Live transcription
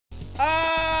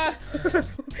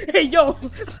Hey, yo!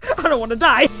 I don't want to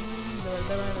die!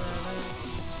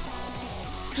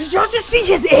 Did y'all just see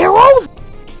his arrows?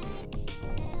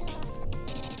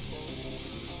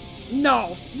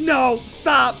 No, no,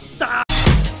 stop, stop!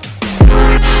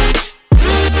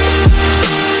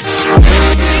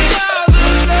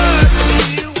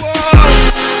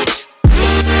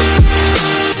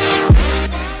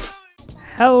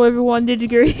 Hello everyone,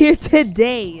 Digigary here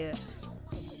today.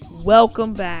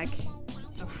 Welcome back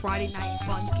to Friday Night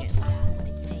Funkin'.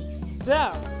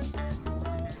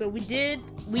 So we did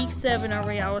week 7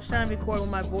 already. I was trying to record with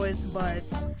my voice, but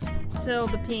still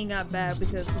the ping got bad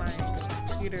because my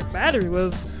computer battery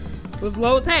was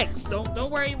low as heck.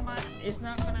 Don't worry, it's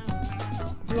not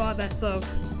gonna do all that stuff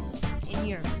in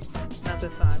here. Not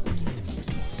this time.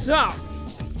 So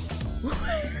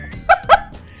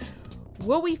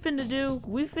what we finna do,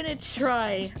 we finna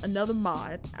try another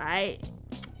mod. I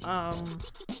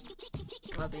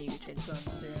think you can change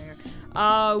something here.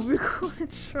 We're gonna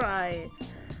try,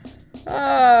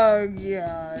 oh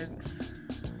god,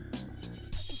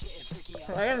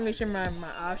 I gotta make sure my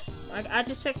option, I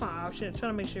just checked my option,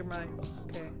 trying to make sure my,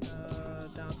 okay,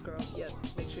 down scroll, yeah,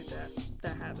 make sure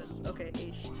that happens, okay,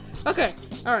 okay,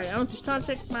 alright, I'm just trying to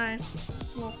check my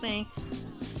little thing.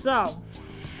 So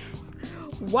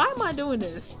why am I doing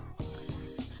this?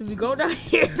 So we go down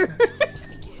here.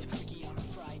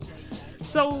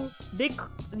 So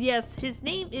yes, his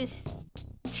name is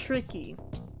Tricky.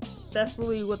 That's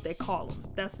really what they call him.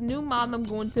 That's the new mod I'm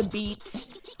going to beat.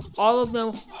 All of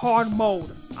them hard mode.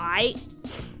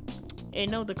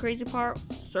 And no, the crazy part,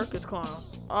 Circus Clown.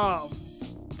 Oh,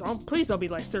 please don't be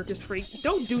like Circus Freak.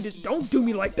 Don't do this. Don't do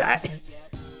me like that.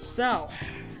 So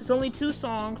it's only 2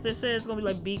 songs. They say it's gonna be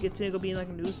like Beat It, gonna be like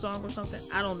a new song or something.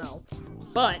 I don't know.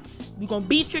 But we gonna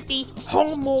beat Tricky.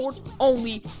 Home mode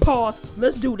only. Pause.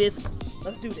 Let's do this.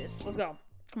 Let's do this. Let's go.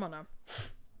 Come on now.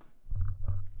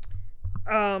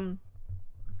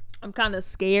 I'm kind of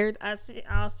scared. I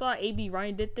saw AB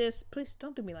Ryan did this. Please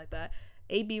don't do me like that.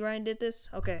 AB Ryan did this.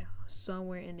 Okay,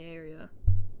 somewhere in the area.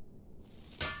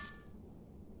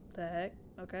 The heck?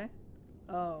 Okay.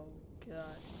 Oh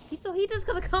god. He just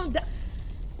gonna come down.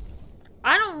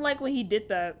 I don't like when he did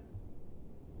that.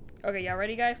 Okay, y'all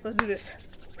ready, guys? Let's do this.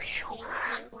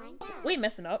 We ain't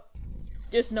messing up.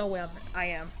 There's no way I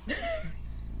am.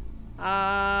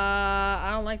 I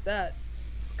don't like that.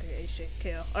 Okay, shit,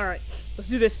 kill. Alright, let's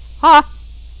do this. Ha!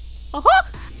 Ha!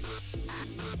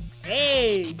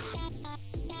 Hey!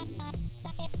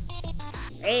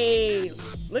 Hey!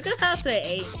 Look at how I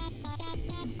say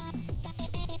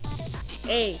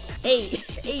hey. Hey!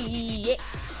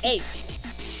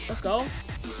 Let's go.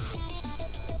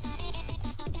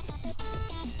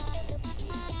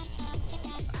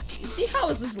 You see how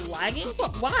is this lagging?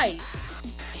 What? Why?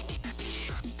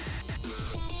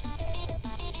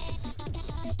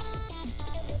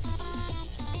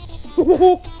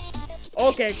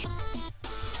 Okay.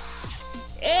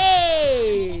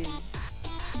 Hey!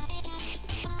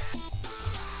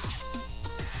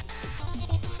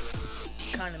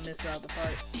 Kinda missed out the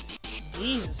part.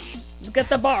 Jesus. Look at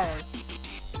the bar.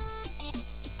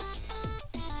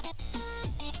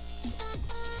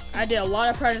 I did a lot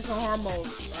of practice on hard mode,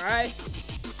 alright?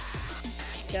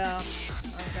 Yeah.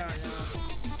 Oh god, no.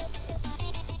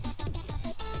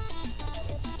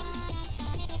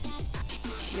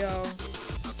 Yo.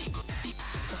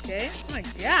 Okay. Oh my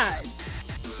god.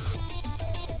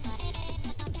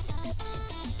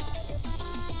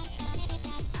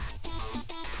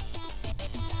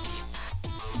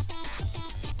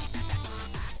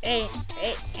 Hey.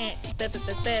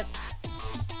 Bip.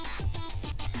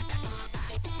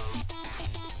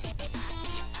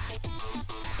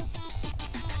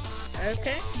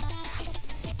 Okay.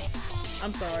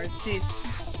 I'm sorry. Jeez.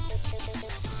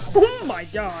 Oh my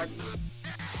god.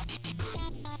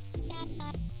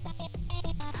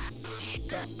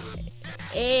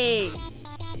 Hey.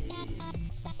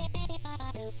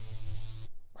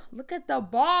 Look at the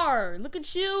bar. Look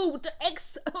at you with the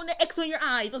X on your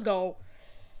eyes. Let's go.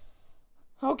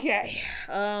 Okay.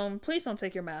 Please don't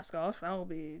take your mask off. That would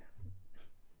be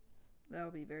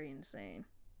very insane.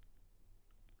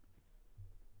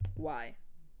 Why?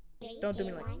 Don't do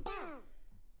me like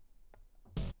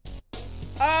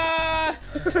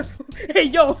hey,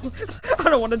 yo! I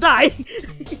don't want to die!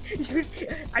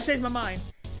 I changed my mind.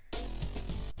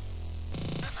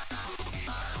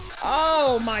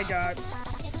 Oh my god.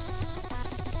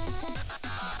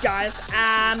 Guys,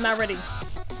 I'm not ready.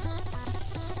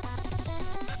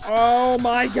 Oh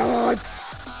my god!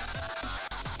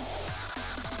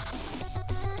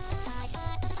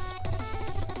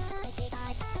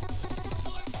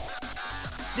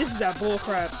 This is that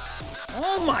bullcrap.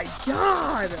 Oh my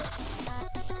god!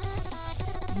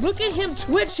 Look at him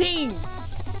twitching!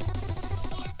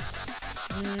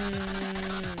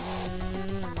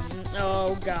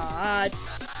 Oh god.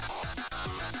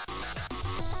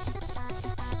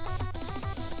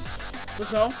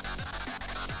 Let's go.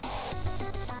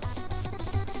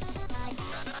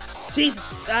 Jesus!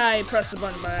 I pressed the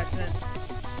button by accident.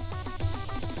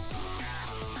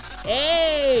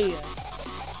 Hey!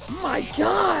 My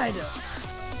god!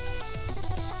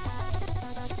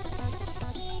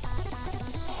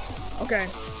 Okay.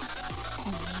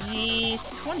 Jeez,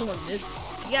 21 minutes.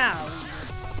 Yeah.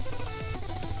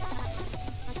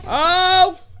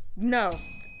 Oh! No.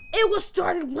 It was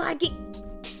started lagging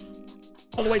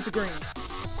all the way to green.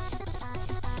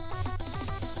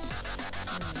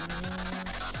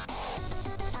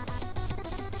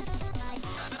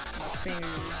 My fingers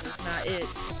is not it.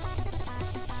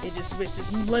 It just reached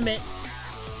its limit.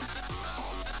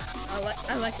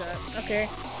 I like that. Okay.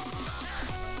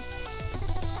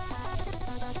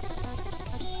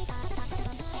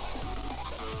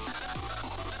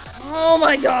 Oh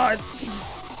my god!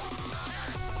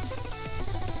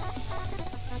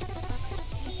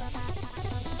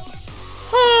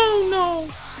 Oh no!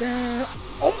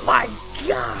 Oh my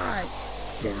god!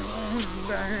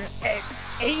 Hey,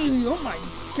 oh my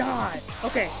god!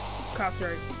 Okay,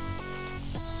 crossroad.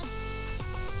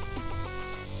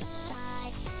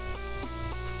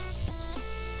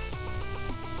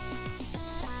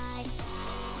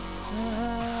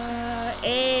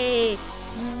 Hey!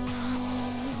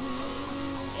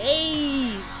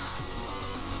 Hey!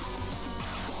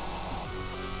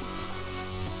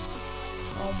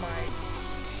 Oh my.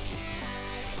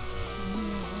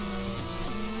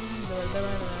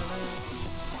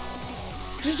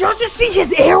 Did y'all just see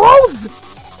his arrows?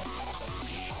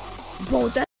 Bro,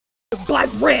 that black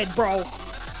red, bro.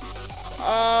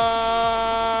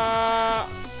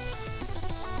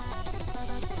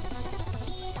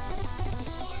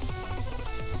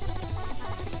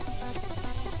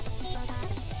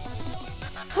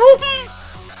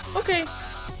 Okay.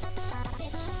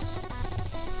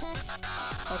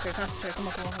 Okay, concentrate. Come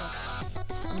on, come on, come on.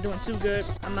 I'm doing too good.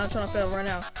 I'm not trying to fail right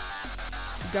now.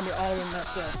 You got me all in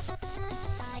messed up.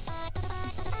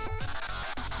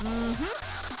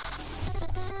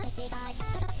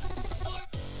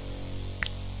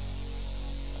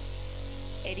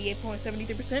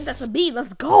 88.73%. That's a B.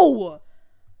 Let's go.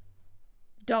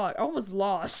 Dog, I almost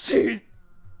lost, dude.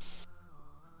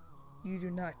 You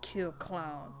do not kill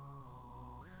clown.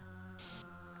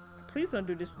 Please don't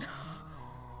do this.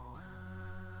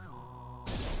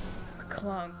 A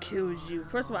clown kills you.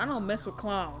 First of all, I don't mess with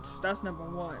clowns. That's number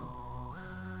one.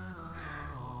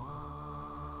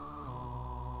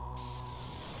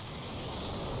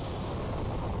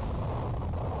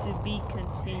 To be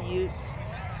continued.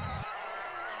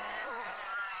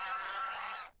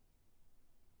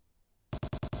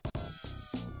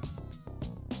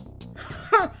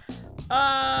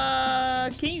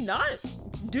 Can you not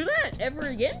do that ever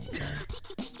again?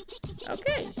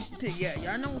 Okay. Yeah,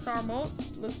 y'all know what's our mode.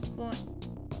 Let's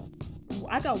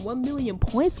I got 1 million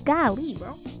points. Golly,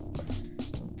 bro.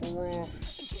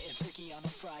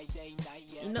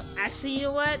 You know, actually, you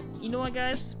know what? You know what,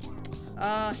 guys?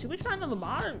 Should we try another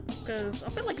mod? Because I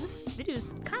feel like this video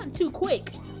is kind of too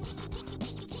quick.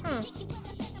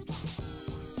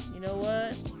 You know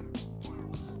what?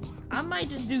 I might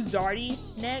just do Zardy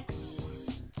next.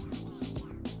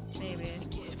 Maybe.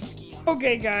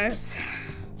 Okay, guys.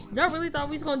 Y'all really thought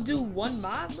we was gonna do one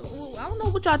mod? I don't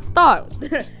know what y'all thought.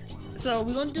 So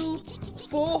we're gonna do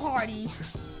full hardy.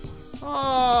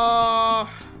 Oh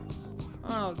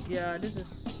god, this is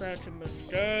such a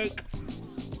mistake.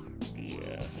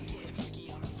 Yeah.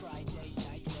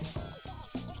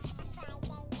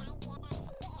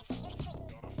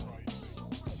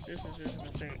 This is just a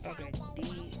mistake. Okay,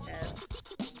 DF.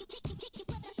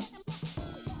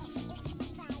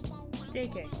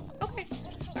 JK. Okay.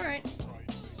 Alright.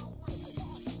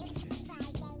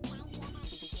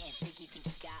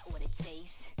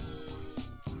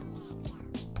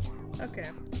 Okay.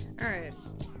 Alright.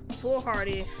 Full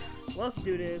hardy. Let's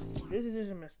do this. This is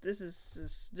just a mess. This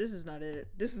is not it.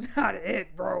 This is not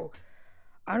it, bro.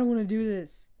 I don't want to do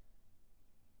this.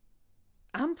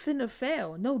 I'm finna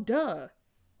fail. No duh.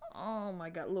 Oh my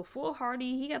god. Little full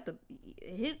hardy. He got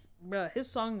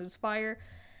his song is fire.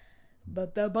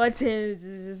 But the buttons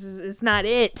it's not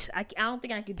it. I don't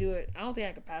think I could do it. I don't think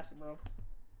I could pass it, bro.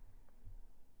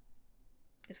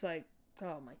 It's like,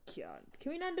 oh my god.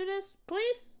 Can we not do this?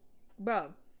 Please?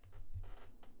 Bro.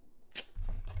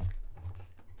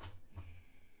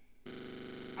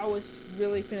 I was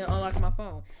really finna unlock my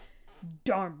phone.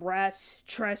 Darn brats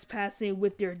trespassing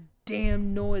with their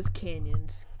damn noise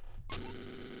canyons.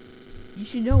 You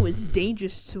should know it's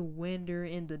dangerous to wander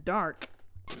in the dark.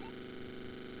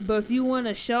 But if you want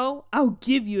a show, I'll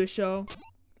give you a show.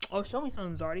 Oh, show me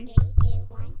something, Zardy. 3, 2,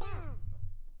 1,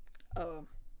 go.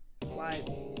 Why?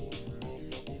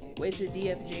 Wasted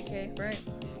DFJK, right?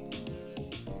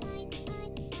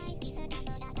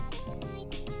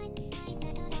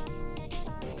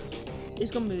 It's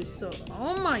gonna be so.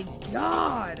 Oh my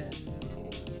god!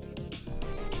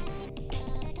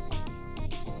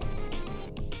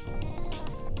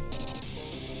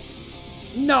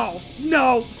 No!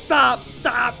 No! Stop!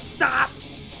 Stop! Stop!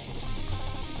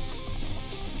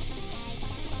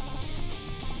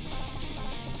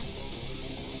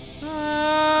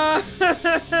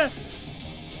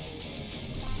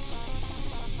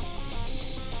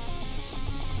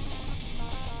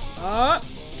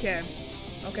 Okay.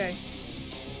 Okay.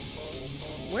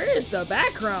 Where is the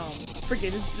background?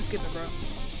 Forget it, just skip it, bro.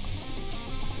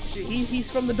 Shit,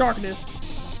 he's from the darkness.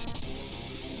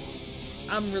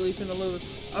 I'm really finna lose.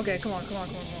 Okay, come on, come on,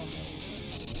 come on, come on.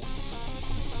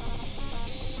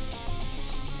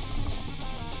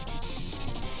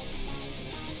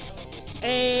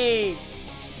 Hey!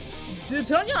 Dude,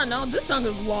 tell y'all now, this song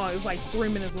is long. It's like 3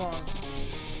 minutes long.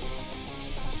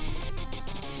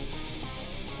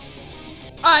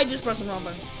 I just pressed the wrong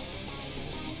button.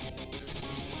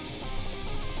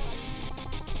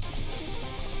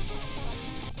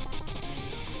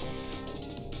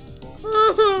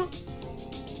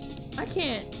 I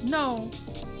can't. No.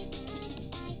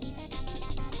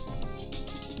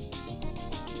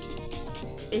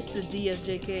 It's the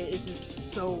DFJK. It's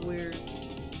just so weird.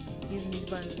 Using these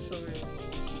buttons is so weird.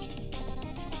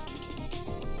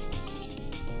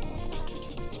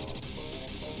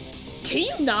 Can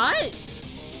you not?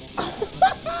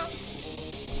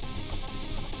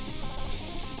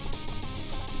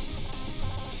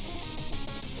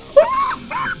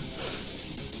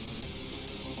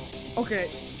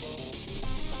 Okay.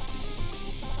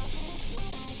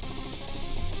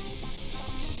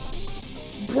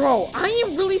 Bro, I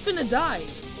am really finna die.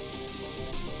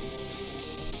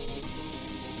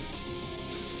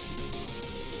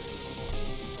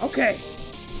 Okay.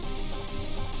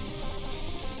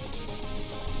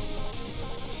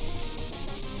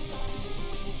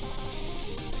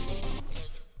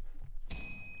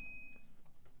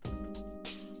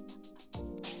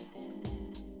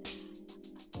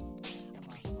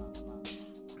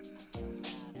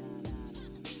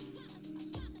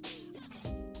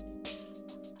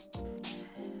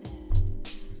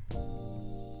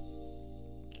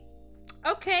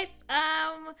 Okay,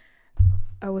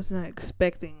 I was not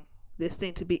expecting this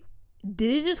thing to be.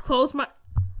 Did it just close my?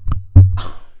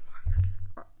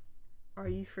 Are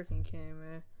you freaking kidding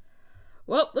me?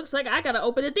 Well, looks like I gotta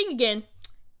open the thing again.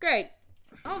 Great.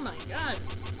 Oh my god.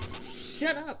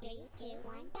 Shut up. 3, 2,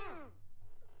 1, go.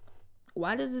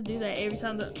 Why does it do that every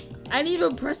time that I need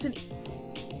to press it?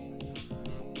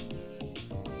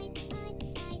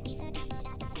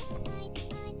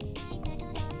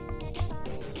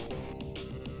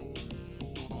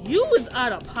 You was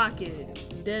out of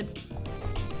pocket. That's.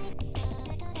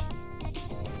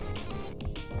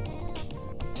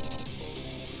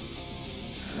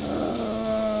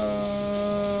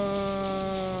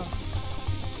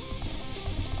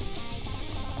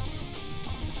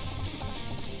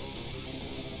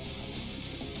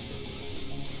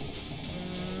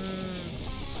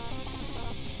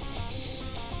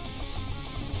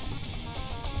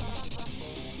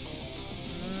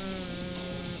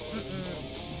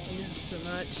 So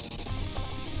much.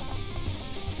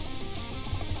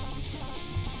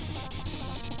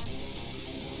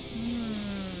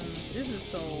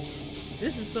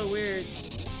 This is so weird.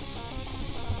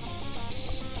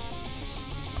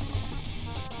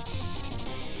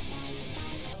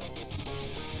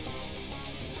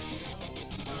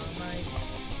 Oh my.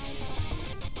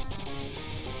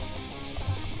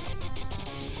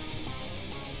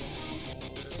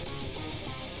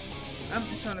 I'm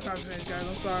just trying to concentrate, guys.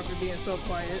 I'm sorry for being so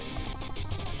quiet.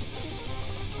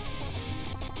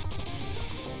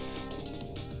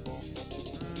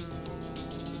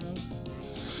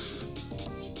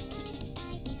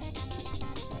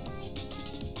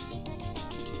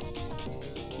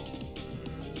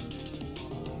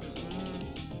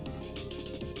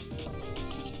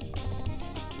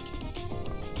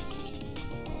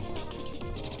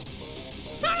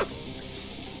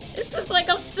 It's just like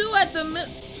I'm still at the mid.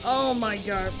 Oh my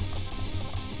god.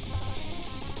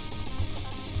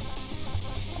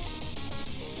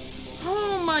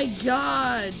 Oh my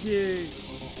god, dude.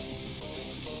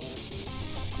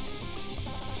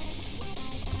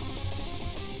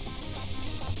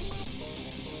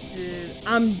 Dude,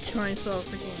 I'm trying so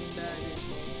freaking bad.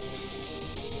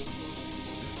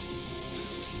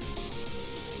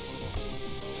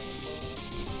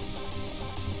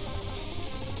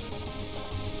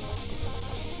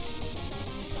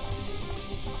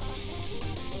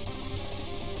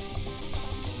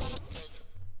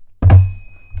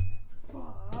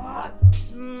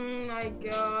 My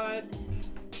god,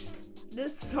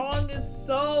 this song is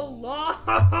so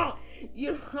long.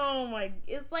 Oh my,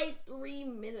 it's like 3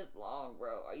 minutes long,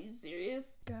 bro. Are you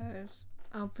serious? Guys,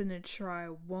 I'm finna try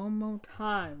one more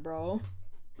time, bro.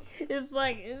 It's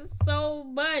so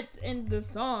much, and the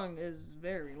song is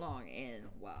very long, and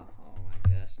wow, oh my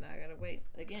gosh, now I gotta wait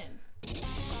again.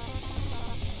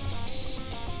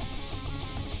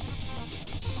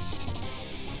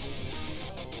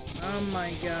 Oh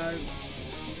my god.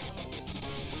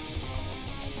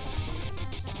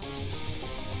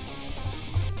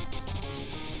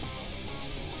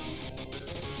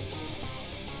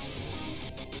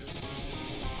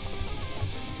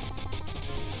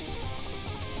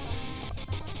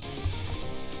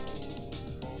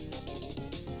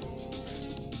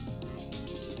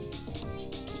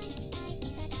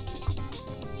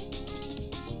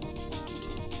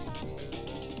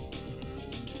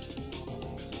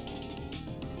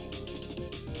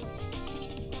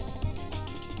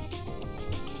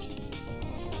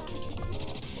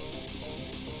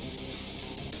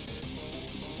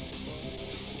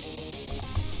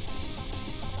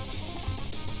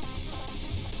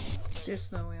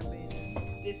 There's no way I'm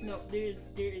beating this.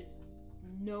 There is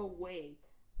no way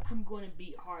I'm gonna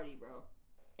beat Hardy, bro.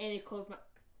 And it closed my.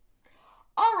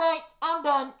 Alright, I'm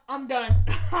done. I'm done.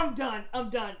 I'm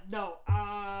done. No.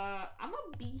 I'm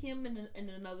gonna beat him in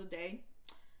another day.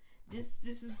 This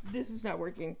is not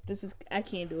working. I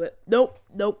can't do it. Nope.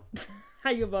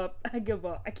 I give up. I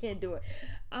can't do it.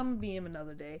 I'm gonna beat him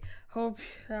another day. Hope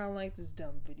y'all like this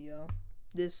dumb video.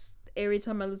 Every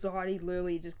time I lose to Hardy,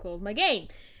 literally just close my game.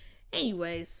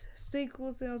 Anyways, stay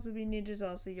cool, stay awesome, be ninjas.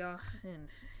 I'll see y'all in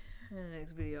the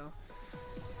next video.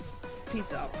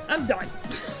 Peace out. I'm done.